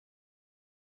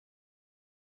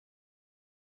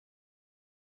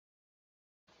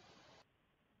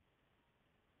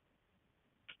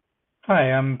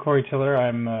Hi, I'm Corey Tiller.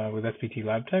 I'm with SPT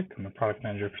LabTech. I'm a product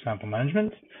manager for sample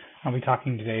management. I'll be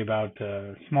talking today about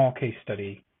a small case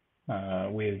study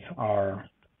with our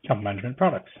sample management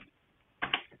products.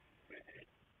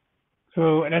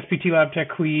 So at SPT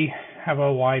LabTech, we have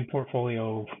a wide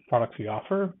portfolio of products we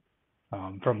offer,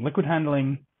 from liquid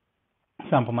handling,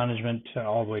 sample management,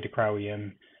 all the way to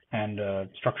cryo-EM and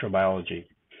structural biology.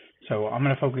 So I'm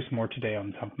going to focus more today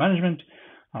on sample management.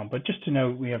 But just to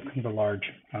note, we have kind of a large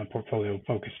portfolio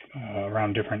focused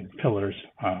around different pillars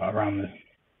around the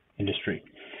industry,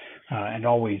 and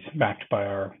always backed by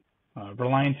our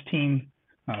Reliance team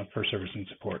for service and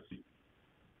support.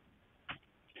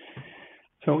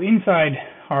 So inside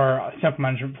our sample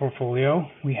management portfolio,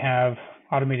 we have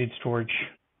automated storage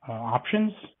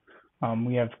options.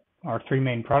 We have our three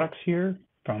main products here,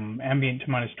 from ambient to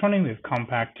 -20. We have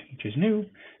compact, which is new,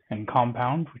 and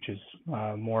compound, which is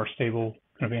more stable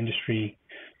kind of industry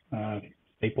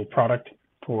staple product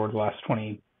for the last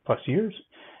 20 plus years,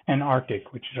 and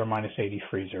Arctic, which is our -80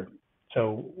 freezer.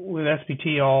 So with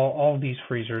SPT, all of these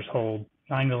freezers hold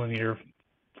 9mm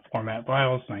format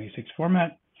vials, 96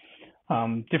 format,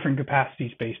 different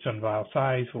capacities based on vial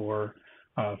size or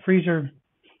freezer,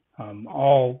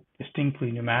 all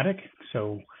distinctly pneumatic.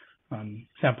 So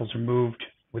samples are moved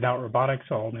without robotics,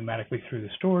 all pneumatically through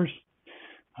the stores.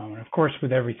 And of course,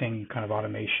 with everything kind of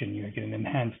automation, you get an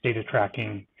enhanced data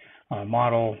tracking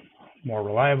model, more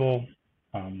reliable,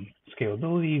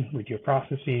 scalability with your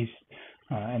processes,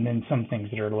 and then some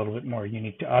things that are a little bit more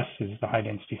unique to us is the high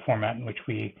density format in which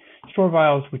we store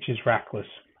vials, which is rackless,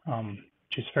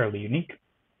 which is fairly unique.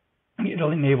 It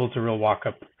enables a real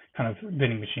walk-up kind of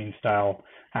vending machine style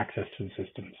access to the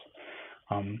systems.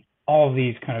 All of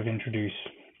these kind of introduce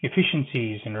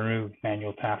efficiencies and remove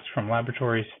manual tasks from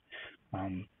laboratories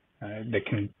that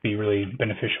can be really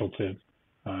beneficial to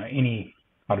any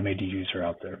automated user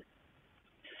out there.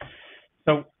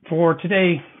 So for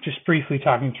today, just briefly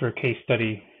talking through a case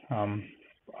study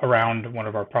around one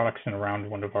of our products and around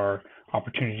one of our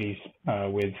opportunities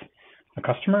with a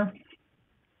customer.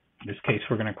 In this case,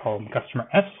 we're going to call them customer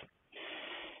S.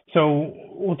 So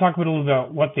we'll talk a little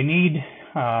about what they need,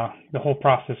 the whole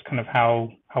process, kind of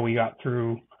how we got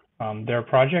through their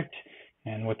project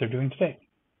and what they're doing today.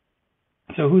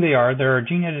 So who they are, they're a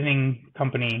gene editing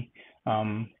company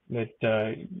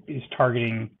that is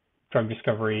targeting drug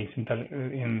discovery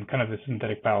in kind of the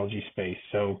synthetic biology space.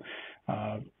 So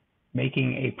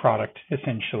making a product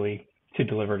essentially to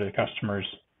deliver to the customers,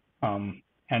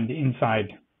 and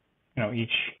inside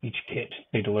each kit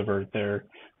they deliver,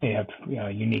 they have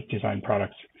unique design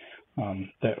products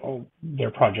that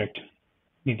their project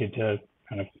needed to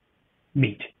kind of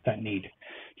meet that need.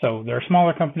 So they're a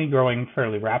smaller company growing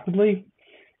fairly rapidly,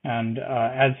 and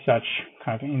as such,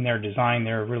 kind of in their design,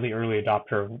 they're a really early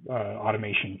adopter of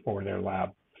automation for their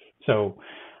lab. So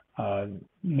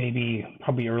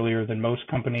probably earlier than most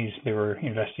companies, they were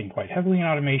investing quite heavily in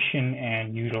automation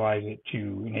and utilize it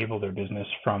to enable their business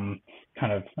from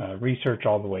kind of research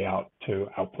all the way out to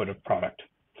output of product.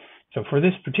 So for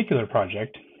this particular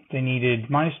project, they needed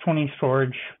 -20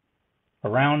 storage,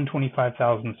 around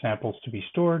 25,000 samples to be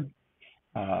stored,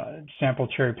 sample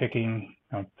cherry picking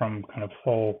from kind of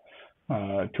full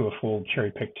to a full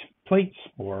cherry picked plates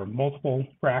or multiple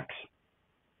racks,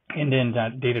 and then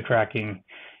that data tracking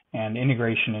and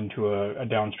integration into a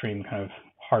downstream kind of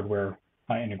hardware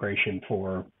integration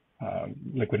for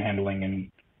liquid handling and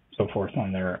so forth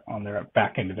on their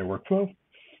back end of their workflow,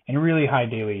 and a really high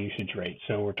daily usage rate.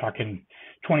 So we're talking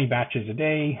 20 batches a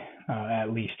day,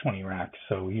 at least 20 racks,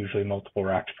 so usually multiple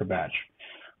racks per batch.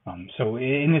 So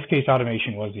in this case,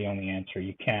 automation was the only answer.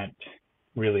 You can't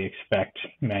really expect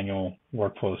manual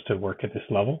workflows to work at this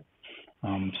level.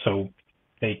 So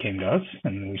they came to us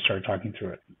and we started talking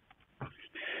through it.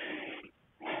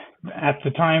 At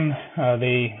the time,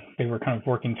 they were kind of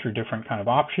working through different kind of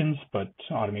options, but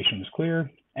automation was clear.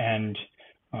 And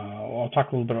I'll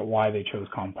talk a little bit about why they chose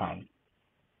compound.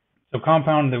 So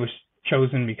compound, that was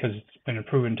chosen because it's been a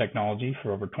proven technology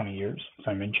for over 20 years. As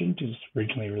I mentioned, it was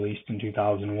originally released in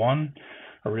 2001,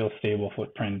 a real stable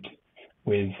footprint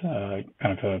with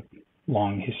kind of a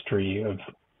long history of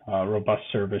robust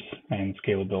service and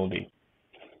scalability.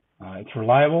 It's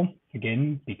reliable,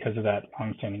 again, because of that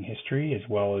long-standing history, as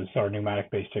well as our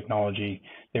pneumatic-based technology.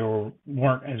 They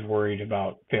weren't as worried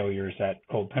about failures at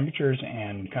cold temperatures,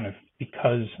 and kind of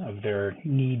because of their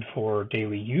need for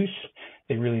daily use,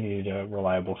 they really needed a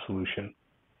reliable solution.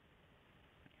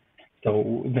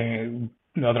 So the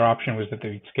other option was that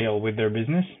they'd scale with their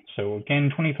business. So again,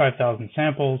 25,000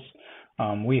 samples.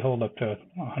 We hold up to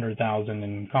 100,000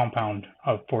 in compound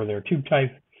for their tube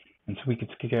type, and so we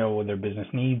could scale with their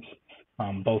business needs.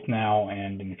 both now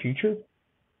and in the future.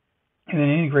 And then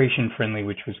integration friendly,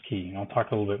 which was key, and I'll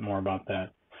talk a little bit more about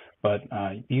that. But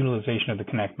the utilization of the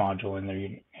Connect module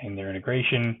and their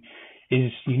integration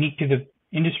is unique to the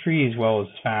industry, as well as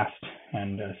fast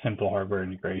and simple hardware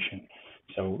integration.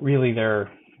 So really, there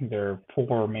are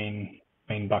four main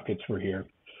buckets were here.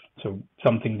 So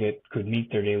something that could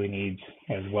meet their daily needs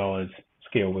as well as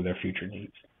scale with their future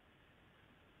needs.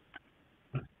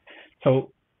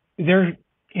 So their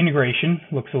integration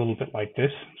looks a little bit like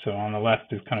this. So on the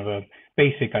left is kind of a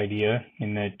basic idea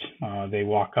in that they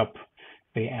walk up,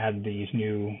 they add these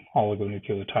new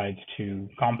oligonucleotides to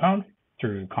compound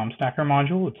through ComStacker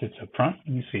module. It sits up front.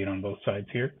 You see it on both sides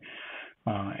here.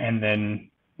 And then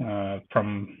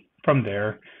from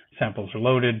there, samples are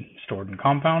loaded, stored in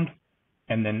compound,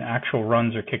 and then actual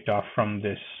runs are kicked off from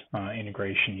this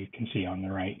integration you can see on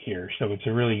the right here. So it's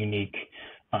a really unique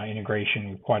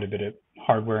integration with quite a bit of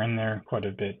hardware in there, quite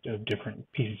a bit of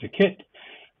different pieces of kit,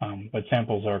 but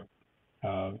samples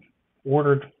are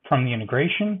ordered from the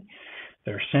integration.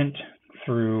 They're sent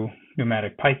through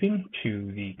pneumatic piping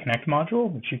to the Connect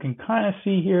module, which you can kind of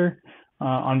see here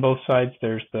on both sides.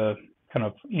 There's the kind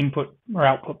of input or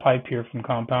output pipe here from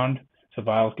compound. So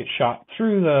vials get shot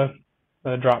through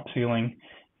the drop ceiling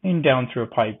and down through a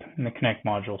pipe, and the Connect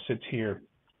module sits here.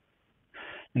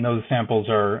 And those samples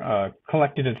are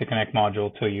collected at the Connect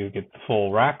module till you get the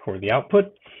full rack or the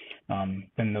output.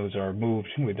 Then those are moved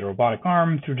with the robotic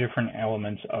arm through different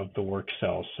elements of the work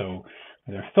cell. So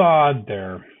they're thawed,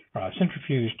 they're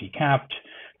centrifuged, decapped,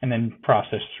 and then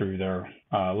processed through their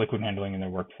liquid handling and their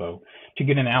workflow to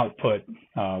get an output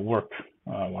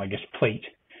plate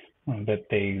that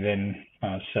they then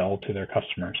sell to their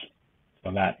customers.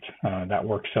 So that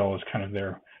work cell is kind of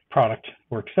their product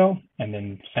work cell, and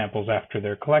then samples after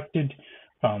they're collected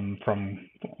from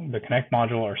the Connect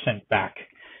module are sent back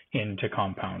into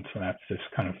compound. So that's this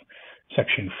kind of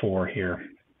section 4 here.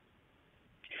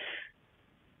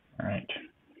 All right.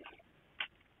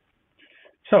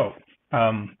 So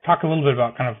talk a little bit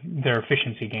about kind of their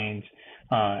efficiency gains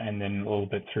and then a little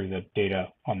bit through the data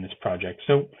on this project.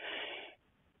 So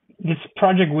this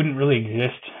project wouldn't really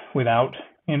exist without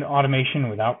automation,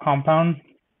 without compound.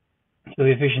 So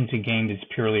the efficiency gained is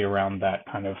purely around that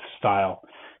kind of style.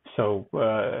 So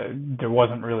there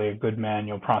wasn't really a good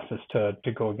manual process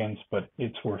to go against, but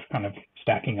it's worth kind of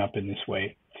stacking up in this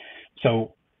way.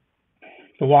 So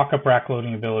the walk-up rack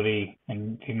loading ability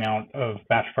and the amount of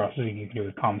batch processing you can do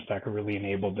with ComStacker really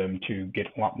enabled them to get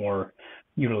a lot more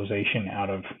utilization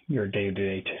out of your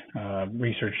day-to-day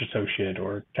research associate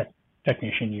or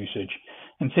technician usage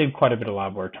and save quite a bit of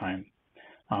lab wear time.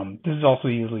 This is also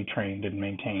usually trained and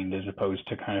maintained as opposed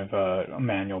to kind of a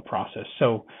manual process.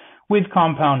 So with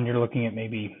compound, you're looking at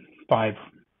maybe 5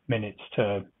 minutes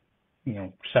to,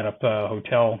 set up a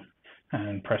hotel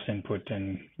and press input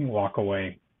and walk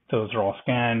away. Those are all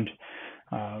scanned,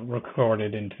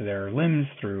 recorded into their limbs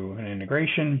through an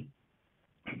integration,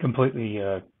 completely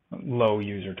low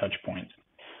user touch points.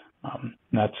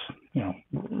 That's,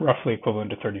 roughly equivalent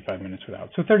to 35 minutes without.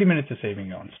 So 30 minutes of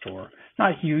saving on store.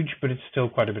 Not huge, but it's still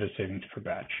quite a bit of savings per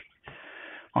batch.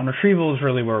 On retrieval is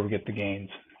really where we get the gains.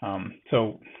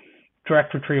 So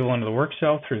direct retrieval into the work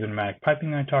cell through the pneumatic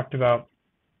piping I talked about,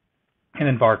 and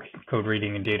then barcode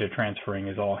reading and data transferring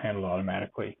is all handled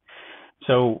automatically.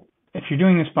 So if you're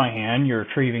doing this by hand, you're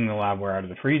retrieving the labware out of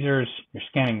the freezers, you're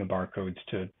scanning the barcodes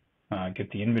to get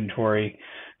the inventory,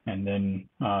 and then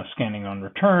scanning on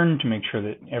return to make sure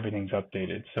that everything's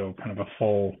updated. So kind of a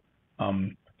full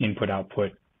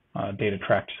input-output data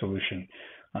tracked solution.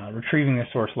 Retrieving the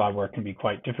source labware can be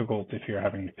quite difficult if you're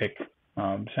having to pick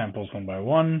samples one by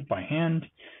one by hand.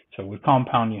 So with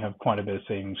compound, you have quite a bit of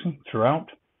savings throughout.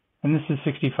 And this is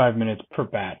 65 minutes per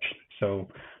batch. So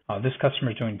this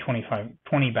customer is doing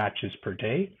 20 batches per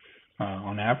day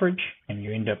on average, and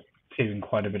you end up saving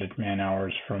quite a bit of man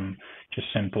hours from just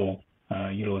simple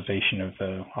utilization of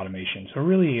the automation. So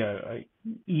really a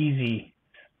easy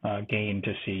gain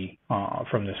to see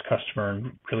from this customer,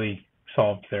 and really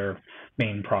solved their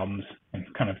main problems and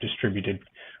kind of distributed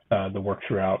the work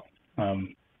throughout,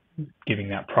 giving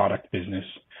that product business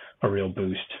a real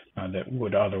boost that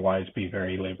would otherwise be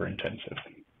very labor intensive.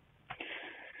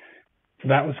 So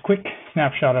that was a quick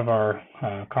snapshot of our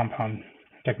compound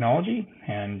technology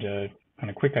and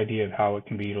a quick idea of how it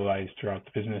can be utilized throughout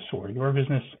the business or your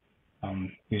business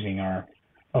using our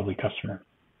lovely customer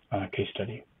case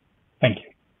study.